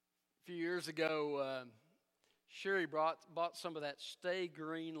few years ago, Sherry bought some of that Stay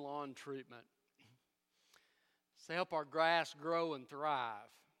Green lawn treatment to help our grass grow and thrive.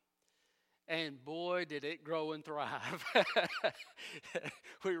 And boy, did it grow and thrive.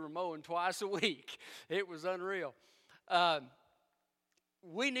 We were mowing twice a week. It was unreal.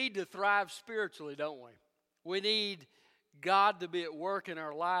 We need to thrive spiritually, don't we? We need God to be at work in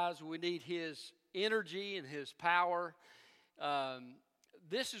our lives. We need His energy and His power.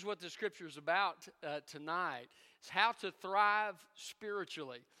 This is what the Scripture is about tonight. It's how to thrive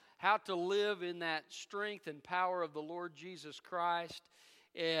spiritually, how to live in that strength and power of the Lord Jesus Christ,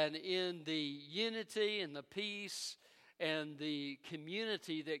 and in the unity and the peace and the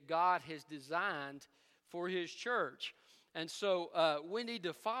community that God has designed for His church. And so we need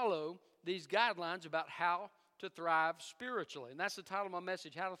to follow these guidelines about how to thrive spiritually. And that's the title of my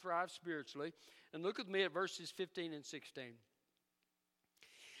message, How to Thrive Spiritually. And look with me at verses 15 and 16.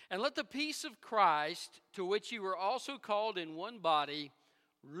 And let the peace of Christ, to which you were also called in one body,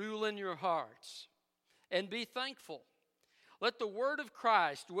 rule in your hearts. And be thankful. Let the word of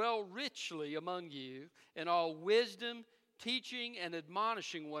Christ dwell richly among you in all wisdom, teaching and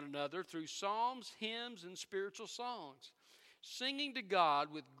admonishing one another through psalms, hymns, and spiritual songs, singing to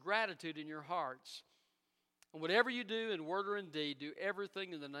God with gratitude in your hearts. And whatever you do in word or in deed, do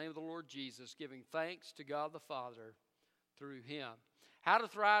everything in the name of the Lord Jesus, giving thanks to God the Father through Him. How to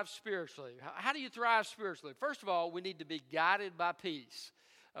thrive spiritually. How do you thrive spiritually? First of all, we need to be guided by peace.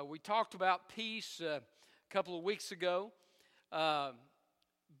 We talked about peace a couple of weeks ago.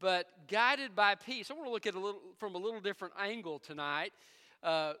 But guided by peace, I want to look at from a little different angle tonight.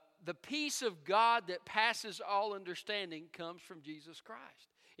 The peace of God that passes all understanding comes from Jesus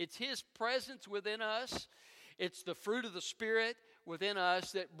Christ. It's His presence within us. It's the fruit of the Spirit within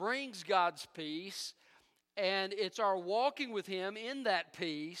us that brings God's peace. And it's our walking with Him in that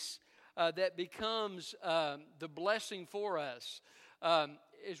peace that becomes the blessing for us.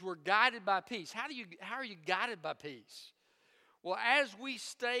 As we're guided by peace. How are you guided by peace? Well, as we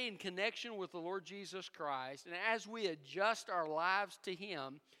stay in connection with the Lord Jesus Christ, and as we adjust our lives to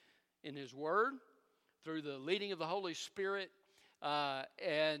Him in His Word, through the leading of the Holy Spirit,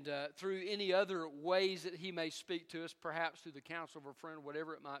 and through any other ways that He may speak to us, perhaps through the counsel of a friend,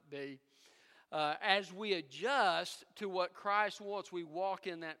 whatever it might be, as we adjust to what Christ wants, we walk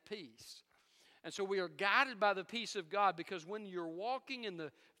in that peace. And so we are guided by the peace of God, because when you're walking in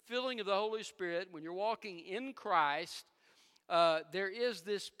the filling of the Holy Spirit, when you're walking in Christ, there is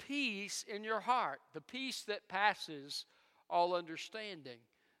this peace in your heart, the peace that passes all understanding.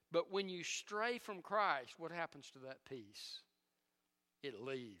 But when you stray from Christ, what happens to that peace? It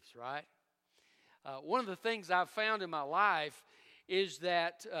leaves, right? One of the things I've found in my life is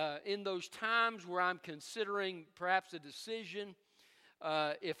that in those times where I'm considering perhaps a decision,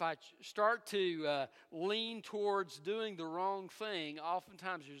 if I start to lean towards doing the wrong thing,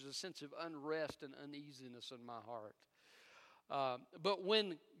 oftentimes there's a sense of unrest and uneasiness in my heart. But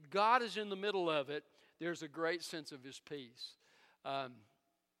when God is in the middle of it, there's a great sense of His peace.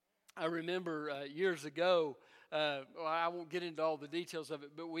 I remember years ago, I won't get into all the details of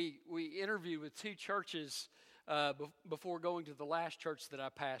it, but we interviewed with two churches before going to the last church that I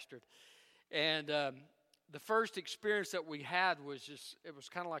pastored. And the first experience that we had was it was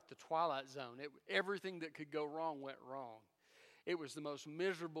kind of like the Twilight Zone. Everything that could go wrong went wrong. It was the most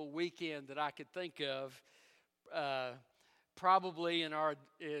miserable weekend that I could think of. Probably in our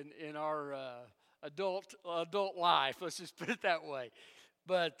adult life, let's just put it that way.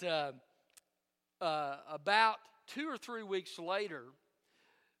 But about 2 or 3 weeks later,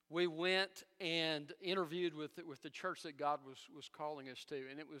 we went and interviewed with the church that God was calling us to,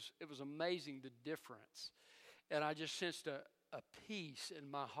 and it was amazing the difference. And I just sensed a peace in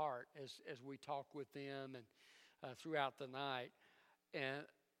my heart as we talked with them and throughout the night. And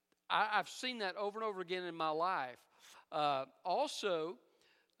I've seen that over and over again in my life. Also,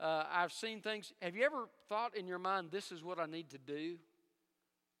 I've seen things. Have you ever thought in your mind, this is what I need to do,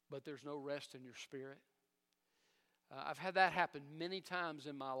 but there's no rest in your spirit? I've had that happen many times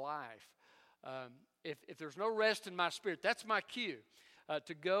in my life. If there's no rest in my spirit, that's my cue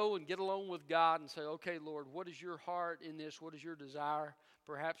to go and get alone with God and say, okay, Lord, what is your heart in this? What is your desire?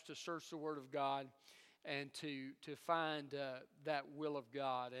 Perhaps to search the Word of God and to find that will of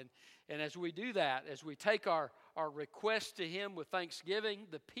God. And as we do that, as we take our request to Him with thanksgiving,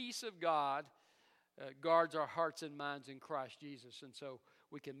 the peace of God guards our hearts and minds in Christ Jesus. And so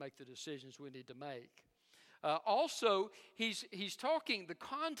we can make the decisions we need to make. Also, he's talking, the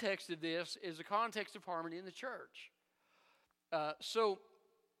context of this is the context of harmony in the church. So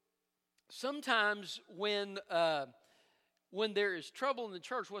sometimes when when there is trouble in the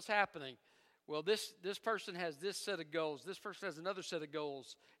church, what's happening? Well, this person has this set of goals. This person has another set of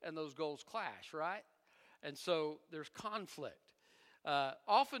goals, and those goals clash, right? And so there's conflict.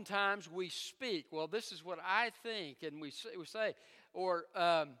 Oftentimes we speak, well, this is what I think, and we say, or,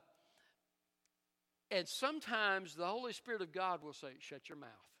 and sometimes the Holy Spirit of God will say, shut your mouth.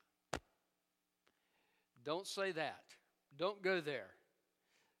 Don't say that. Don't go there.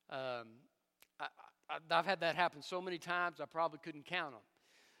 I've had that happen so many times, I probably couldn't count them.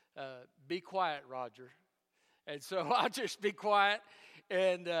 Be quiet, Roger. And so I'll just be quiet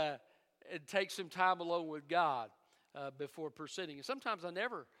and take some time alone with God before proceeding. And sometimes I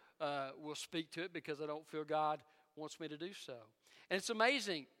never will speak to it because I don't feel God wants me to do so. And it's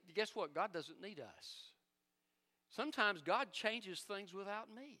amazing. Guess what? God doesn't need us. Sometimes God changes things without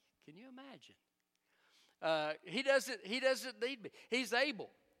me. Can you imagine? He doesn't need me. He's able.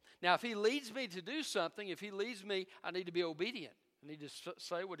 Now, if He leads me to do something, if He leads me, I need to be obedient. I need to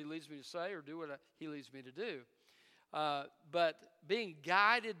say what He leads me to say or do what He leads me to do. But being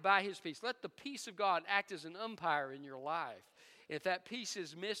guided by His peace. Let the peace of God act as an umpire in your life. If that peace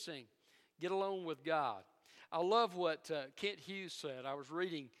is missing, get alone with God. I love what Kent Hughes said. I was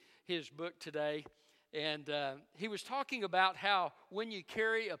reading his book today, and he was talking about how when you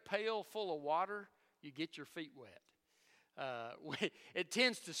carry a pail full of water, you get your feet wet. It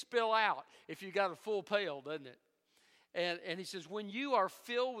tends to spill out if you got a full pail, doesn't it? And he says, when you are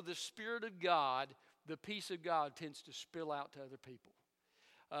filled with the Spirit of God, the peace of God tends to spill out to other people.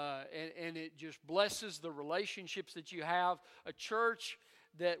 And it just blesses the relationships that you have. A church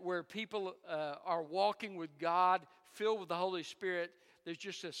where people are walking with God, filled with the Holy Spirit, there's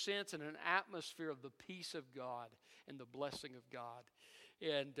just a sense and an atmosphere of the peace of God and the blessing of God.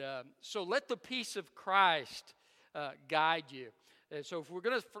 And so let the peace of Christ guide you. And so if we're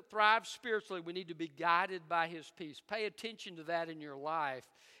going to thrive spiritually, we need to be guided by His peace. Pay attention to that in your life.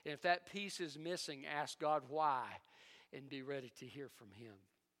 And if that peace is missing, ask God why and be ready to hear from Him.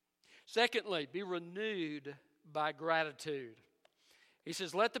 Secondly, be renewed by gratitude. He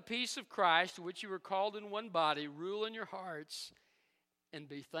says, let the peace of Christ, to which you were called in one body, rule in your hearts, and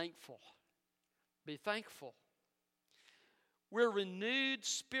be thankful. Be thankful. We're renewed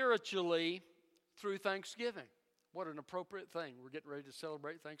spiritually through thanksgiving. What an appropriate thing. We're getting ready to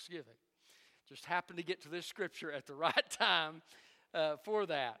celebrate Thanksgiving. Just happened to get to this scripture at the right time for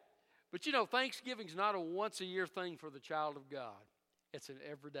that. But you know, Thanksgiving's not a once-a-year thing for the child of God. It's an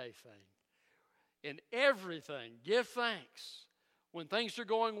everyday thing. In everything, give thanks. When things are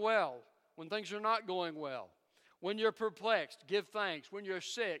going well, when things are not going well. When you're perplexed, give thanks. When you're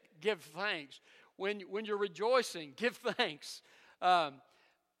sick, give thanks. When you're rejoicing, give thanks.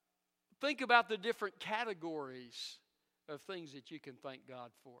 Think about the different categories of things that you can thank God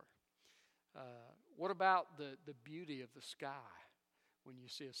for. What about the beauty of the sky when you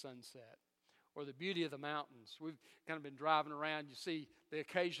see a sunset? Or the beauty of the mountains? We've kind of been driving around. You see the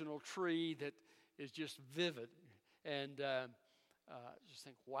occasional tree that is just vivid. And just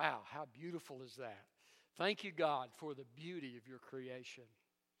think, wow, how beautiful is that? Thank you, God, for the beauty of your creation.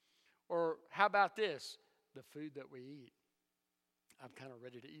 Or how about this? The food that we eat. I'm kind of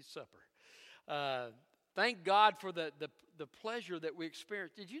ready to eat supper. Thank God for the pleasure that we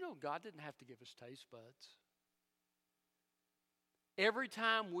experience. Did you know God didn't have to give us taste buds? Every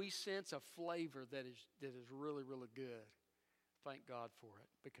time we sense a flavor that is really, really good, thank God for it,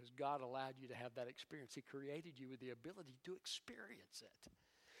 because God allowed you to have that experience. He created you with the ability to experience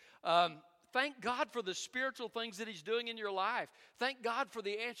it. Thank God for the spiritual things that He's doing in your life. Thank God for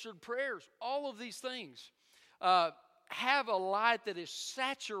the answered prayers. All of these things. Have a life that is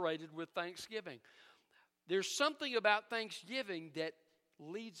saturated with thanksgiving. There's something about Thanksgiving that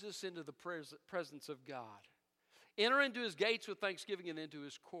leads us into the presence of God. Enter into His gates with thanksgiving and into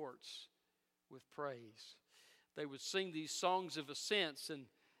His courts with praise. They would sing these songs of ascents in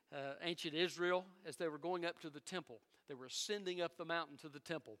ancient Israel as they were going up to the temple. They were ascending up the mountain to the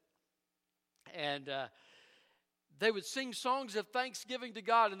temple. And they would sing songs of thanksgiving to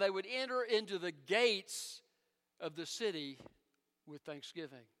God, and they would enter into the gates of the city with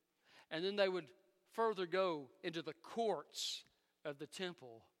thanksgiving. And then they would further go into the courts of the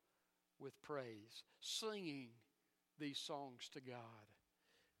temple with praise, singing these songs to God,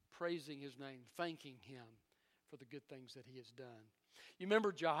 praising His name, thanking Him for the good things that He has done. You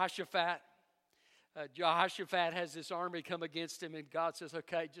remember Jehoshaphat? Jehoshaphat has this army come against him, and God says,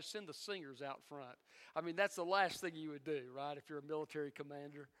 okay, just send the singers out front. I mean, that's the last thing you would do, right, if you're a military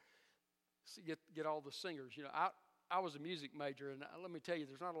commander. So get all the singers. You know, I was a music major, and let me tell you,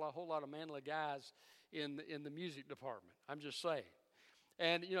 there's not a whole lot of manly guys in the music department. I'm just saying.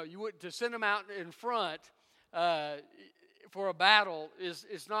 And, you know, to send them out in front, for a battle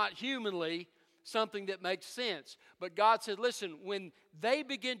is not humanly something that makes sense. But God said, listen, when they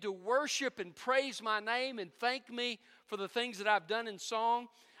begin to worship and praise my name and thank me for the things that I've done in song,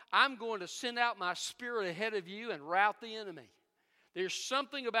 I'm going to send out my Spirit ahead of you and rout the enemy. There's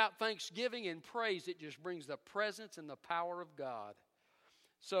something about thanksgiving and praise that just brings the presence and the power of God.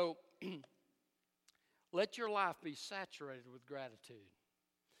 So let your life be saturated with gratitude.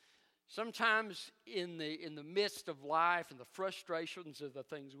 Sometimes in the midst of life and the frustrations of the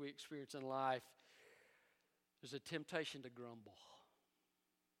things we experience in life, there's a temptation to grumble,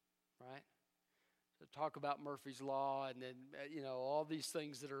 right? To talk about Murphy's Law and then, all these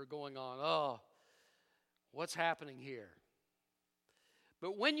things that are going on. Oh, what's happening here?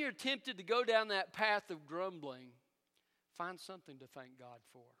 But when you're tempted to go down that path of grumbling, find something to thank God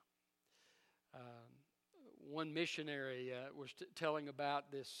for. One missionary was telling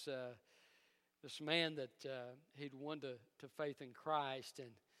about this man that he'd won to faith in Christ,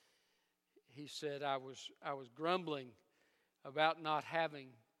 and he said, I was grumbling about not having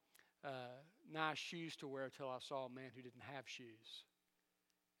nice shoes to wear until I saw a man who didn't have shoes.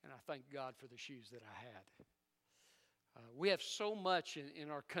 And I thank God for the shoes that I had. We have so much in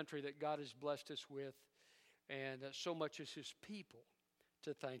our country that God has blessed us with, and so much as His people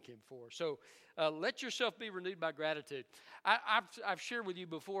to thank Him for. So let yourself be renewed by gratitude. I've shared with you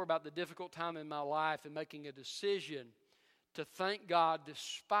before about the difficult time in my life and making a decision to thank God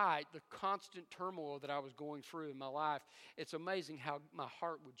despite the constant turmoil that I was going through in my life. It's amazing how my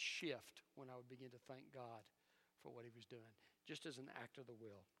heart would shift when I would begin to thank God for what He was doing, just as an act of the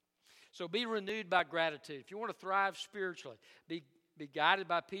will. So be renewed by gratitude. If you want to thrive spiritually, be guided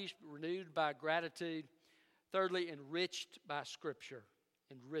by peace, renewed by gratitude. Thirdly, enriched by Scripture.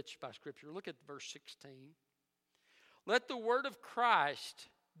 Enriched by Scripture. Look at verse 16. Let the word of Christ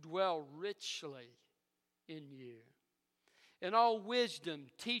dwell richly in you, in all wisdom,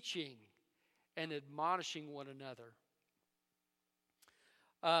 teaching and admonishing one another.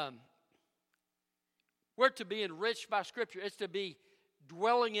 We're to be enriched by Scripture. It's to be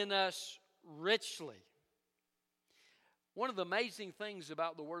dwelling in us richly. One of the amazing things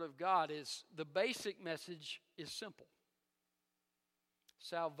about the Word of God is the basic message is simple.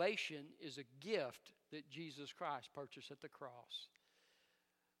 Salvation is a gift that Jesus Christ purchased at the cross.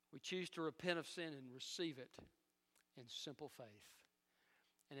 We choose to repent of sin and receive it in simple faith.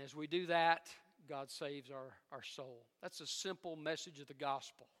 And as we do that, God saves our soul. That's a simple message of the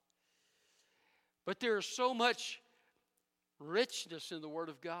gospel. But there is so much richness in the Word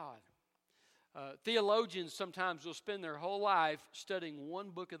of God. Theologians sometimes will spend their whole life studying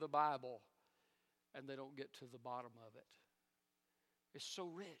one book of the Bible and they don't get to the bottom of it. It's so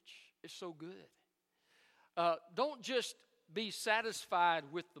rich. It's so good. Don't just be satisfied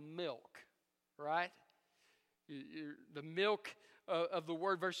with the milk, right? The milk of the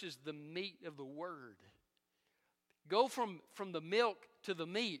Word versus the meat of the Word. Go from the milk to the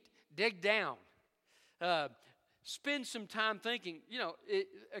meat. Dig down. Spend some time thinking.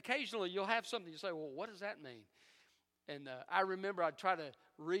 Occasionally you'll have something you say, well, what does that mean? And I remember I'd try to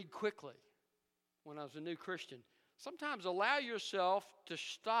read quickly when I was a new Christian. Sometimes allow yourself to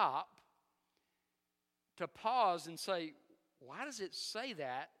stop, to pause and say, why does it say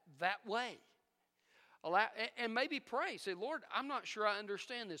that way? And maybe pray. Say, Lord, I'm not sure I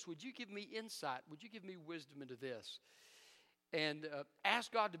understand this. Would you give me insight? Would you give me wisdom into this? And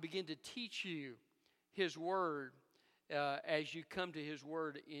ask God to begin to teach you His Word as you come to His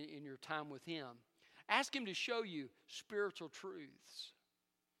Word in your time with Him. Ask Him to show you spiritual truths.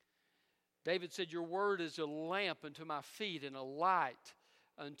 David said, your Word is a lamp unto my feet and a light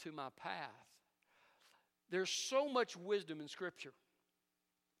unto my path. There's so much wisdom in Scripture.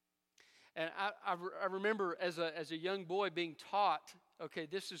 And I remember as a young boy being taught, okay,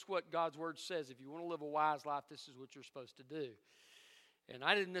 this is what God's Word says. If you want to live a wise life, this is what you're supposed to do. And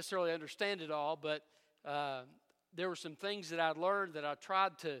I didn't necessarily understand it all, but there were some things that I'd learned that I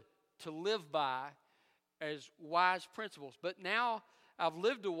tried to live by as wise principles. But now I've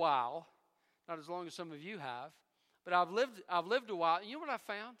lived a while, not as long as some of you have, but I've lived a while. And you know what I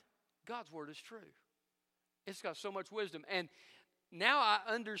found? God's Word is true. It's got so much wisdom. And now I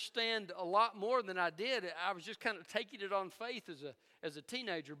understand a lot more than I did. I was just kind of taking it on faith as a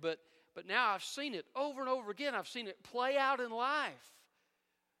teenager, but now I've seen it over and over again. I've seen it play out in life.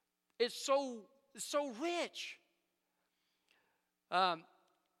 It's so rich.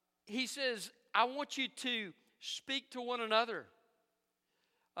 He says, I want you to speak to one another,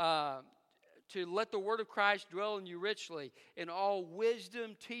 to let the word of Christ dwell in you richly, in all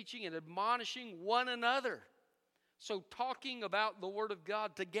wisdom, teaching, and admonishing one another. So talking about the Word of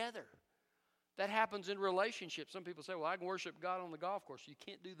God together. That happens in relationships. Some people say, well, I can worship God on the golf course. You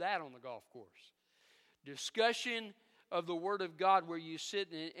can't do that on the golf course. Discussion of the Word of God where you sit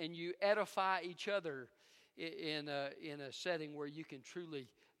and you edify each other in a setting where you can truly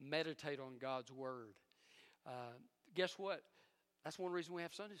meditate on God's Word. Guess what? That's one reason we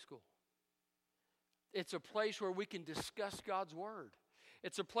have Sunday school. It's a place where we can discuss God's Word.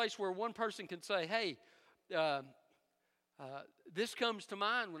 It's a place where one person can say, hey, this comes to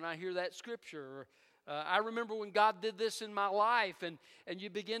mind when I hear that scripture. Or, I remember when God did this in my life, and you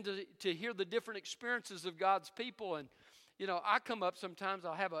begin to hear the different experiences of God's people. And, you know, I come up sometimes,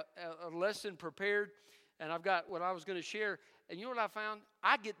 I'll have a lesson prepared, and I've got what I was going to share. And you know what I found?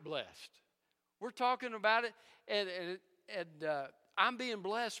 I get blessed. We're talking about it, and I'm being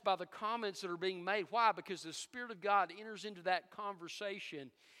blessed by the comments that are being made. Why? Because the Spirit of God enters into that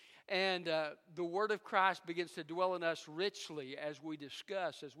conversation, and the Word of Christ begins to dwell in us richly as we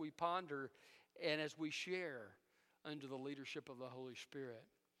discuss, as we ponder, and as we share under the leadership of the Holy Spirit.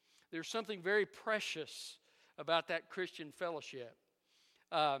 There's something very precious about that Christian fellowship.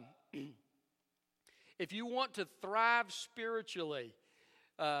 If you want to thrive spiritually,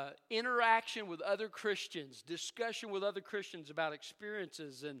 interaction with other Christians, discussion with other Christians about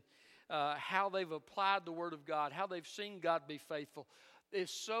experiences and how they've applied the Word of God, how they've seen God be faithful,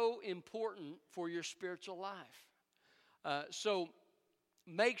 is so important for your spiritual life. So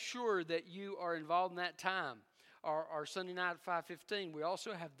make sure that you are involved in that time. Our Sunday night at 5:15, we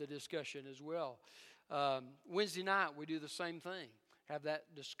also have the discussion as well. Wednesday night, we do the same thing, have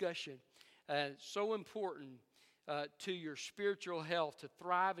that discussion. It's so important to your spiritual health, to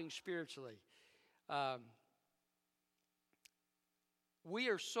thriving spiritually. We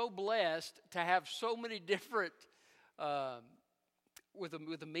are so blessed to have so many different, with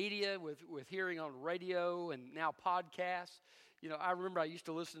the media, with hearing on radio and now podcasts. You know, I remember I used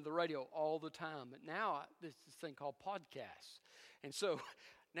to listen to the radio all the time, but now there's this thing called podcasts. And so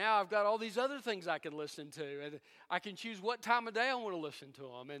now I've got all these other things I can listen to, and I can choose what time of day I want to listen to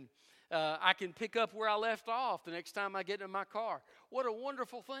them, and I can pick up where I left off the next time I get in my car. What a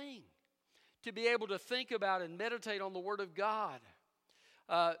wonderful thing to be able to think about and meditate on the Word of God.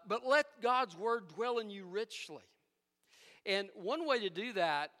 But let God's Word dwell in you richly. And one way to do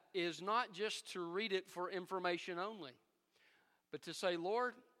that is not just to read it for information only, but to say,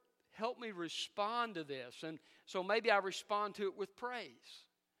 Lord, help me respond to this. And so maybe I respond to it with praise.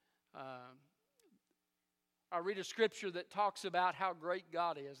 I read a scripture that talks about how great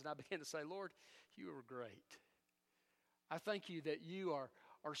God is, and I begin to say, Lord, you are great. I thank you that you are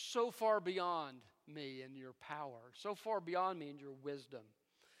so far beyond me in your power, so far beyond me in your wisdom.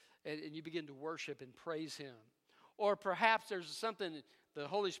 And you begin to worship and praise Him. Or perhaps there's something the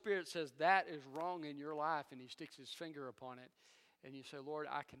Holy Spirit says that is wrong in your life, and He sticks His finger upon it. And you say, Lord,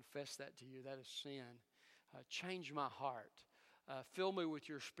 I confess that to you. That is sin. Change my heart. Fill me with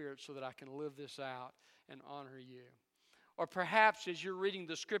your Spirit so that I can live this out and honor you. Or perhaps as you're reading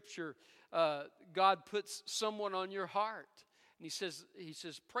the Scripture, God puts someone on your heart. And He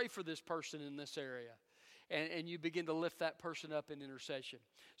says, pray for this person in this area. And you begin to lift that person up in intercession.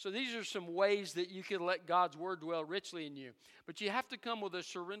 So these are some ways that you can let God's Word dwell richly in you. But you have to come with a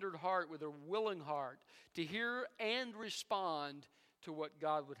surrendered heart, with a willing heart, to hear and respond to what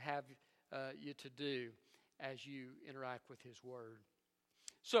God would have you to do as you interact with His Word.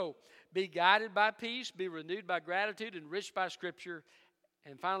 So be guided by peace, be renewed by gratitude, enriched by Scripture,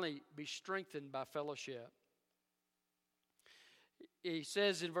 and finally be strengthened by fellowship. He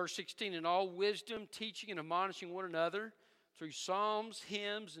says in verse 16, in all wisdom, teaching and admonishing one another through psalms,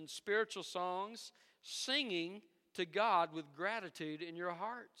 hymns, and spiritual songs, singing to God with gratitude in your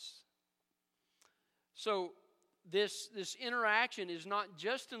hearts. So this interaction is not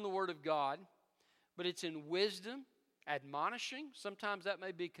just in the Word of God, but it's in wisdom, admonishing. Sometimes that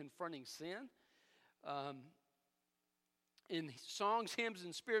may be confronting sin. In songs, hymns,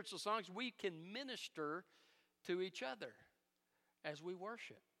 and spiritual songs, we can minister to each other as we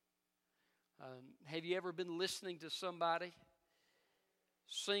worship. Have you ever been listening to somebody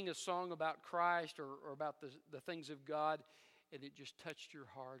sing a song about Christ or about the things of God, and it just touched your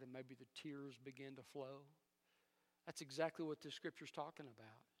heart and maybe the tears began to flow? That's exactly what this Scripture is talking about.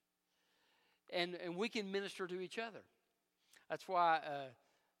 And we can minister to each other. That's why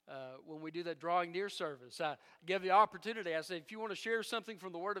when we do that drawing near service, I give the opportunity. I say, if you want to share something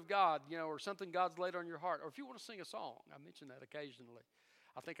from the Word of God, or something God's laid on your heart, or if you want to sing a song, I mention that occasionally.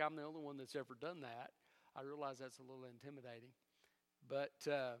 I think I'm the only one that's ever done that. I realize that's a little intimidating. But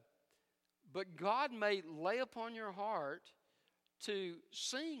God may lay upon your heart to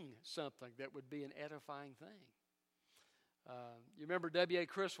sing something that would be an edifying thing. You remember W.A.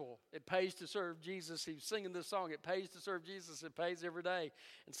 Criswell, it pays to serve Jesus. He was singing this song, it pays to serve Jesus, it pays every day.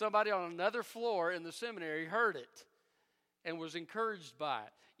 And somebody on another floor in the seminary heard it and was encouraged by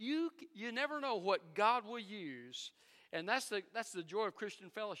it. You never know what God will use, and that's the joy of Christian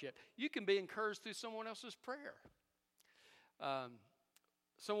fellowship. You can be encouraged through someone else's prayer.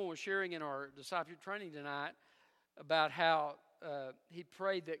 Someone was sharing in our discipleship training tonight about how he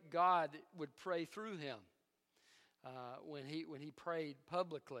prayed that God would pray through him when he prayed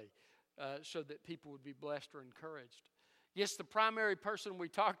publicly, so that people would be blessed or encouraged. Yes, the primary person we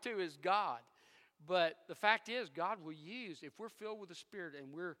talk to is God, but the fact is God will use, if we're filled with the Spirit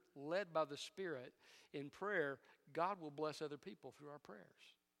and we're led by the Spirit in prayer, God will bless other people through our prayers.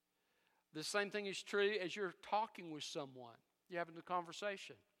 The same thing is true as you're talking with someone. You're having a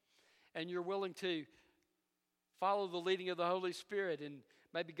conversation, and you're willing to follow the leading of the Holy Spirit, and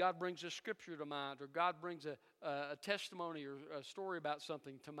maybe God brings a scripture to mind, or God brings a testimony or a story about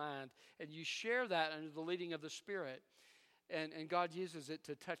something to mind, and you share that under the leading of the Spirit, and God uses it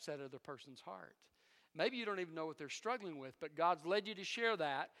to touch that other person's heart. Maybe you don't even know what they're struggling with, but God's led you to share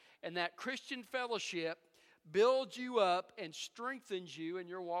that, and that Christian fellowship builds you up and strengthens you in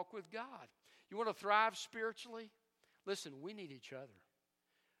your walk with God. You want to thrive spiritually? Listen, we need each other.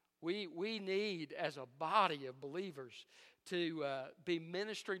 We need, as a body of believers, to be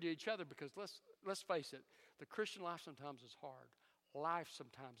ministering to each other, because let's face it, the Christian life sometimes is hard. Life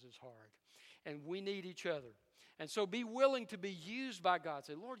sometimes is hard. And we need each other. And so be willing to be used by God.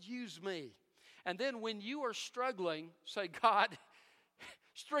 Say, Lord, use me. And then when you are struggling, say, God,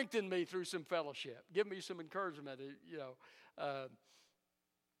 strengthen me through some fellowship. Give me some encouragement.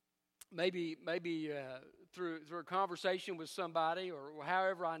 Maybe through a conversation with somebody, or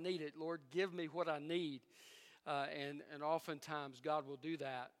however I need it. Lord, give me what I need. And oftentimes God will do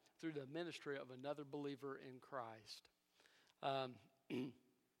that through the ministry of another believer in Christ.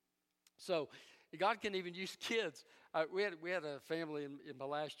 So God can even use kids. We had a family in my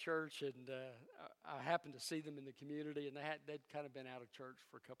last church, and I happened to see them in the community, and they'd kind of been out of church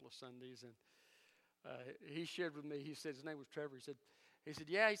for a couple of Sundays. And he shared with me, he said, his name was Trevor, he said,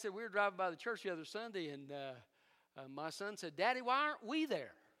 yeah, he said, we were driving by the church the other Sunday, and my son said, Daddy, why aren't we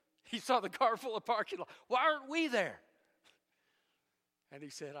there? He saw the car full of parking lot. Why aren't we there? And he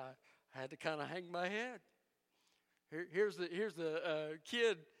said, I had to kind of hang my head. Here's the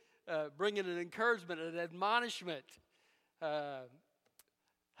kid bringing an encouragement, an admonishment.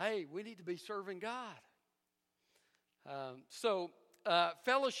 Hey, we need to be serving God. So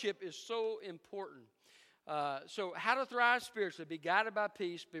fellowship is so important. So how to thrive spiritually: be guided by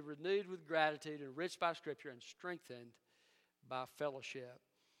peace, be renewed with gratitude, enriched by Scripture, and strengthened by fellowship.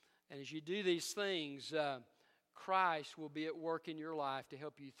 And as you do these things, Christ will be at work in your life to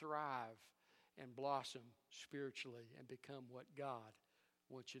help you thrive and blossom spiritually and become what God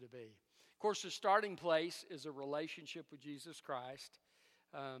wants you to be. Of course, the starting place is a relationship with Jesus Christ.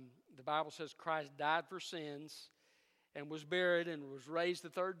 The Bible says Christ died for sins and was buried and was raised the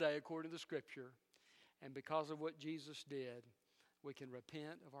third day according to Scripture. And because of what Jesus did, we can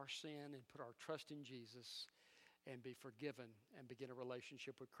repent of our sin and put our trust in Jesus and be forgiven and begin a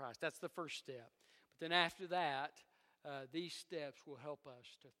relationship with Christ. That's the first step. But then after that, these steps will help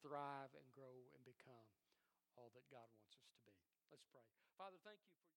us to thrive and grow and become all that God wants us to be. Let's pray. Father, thank you for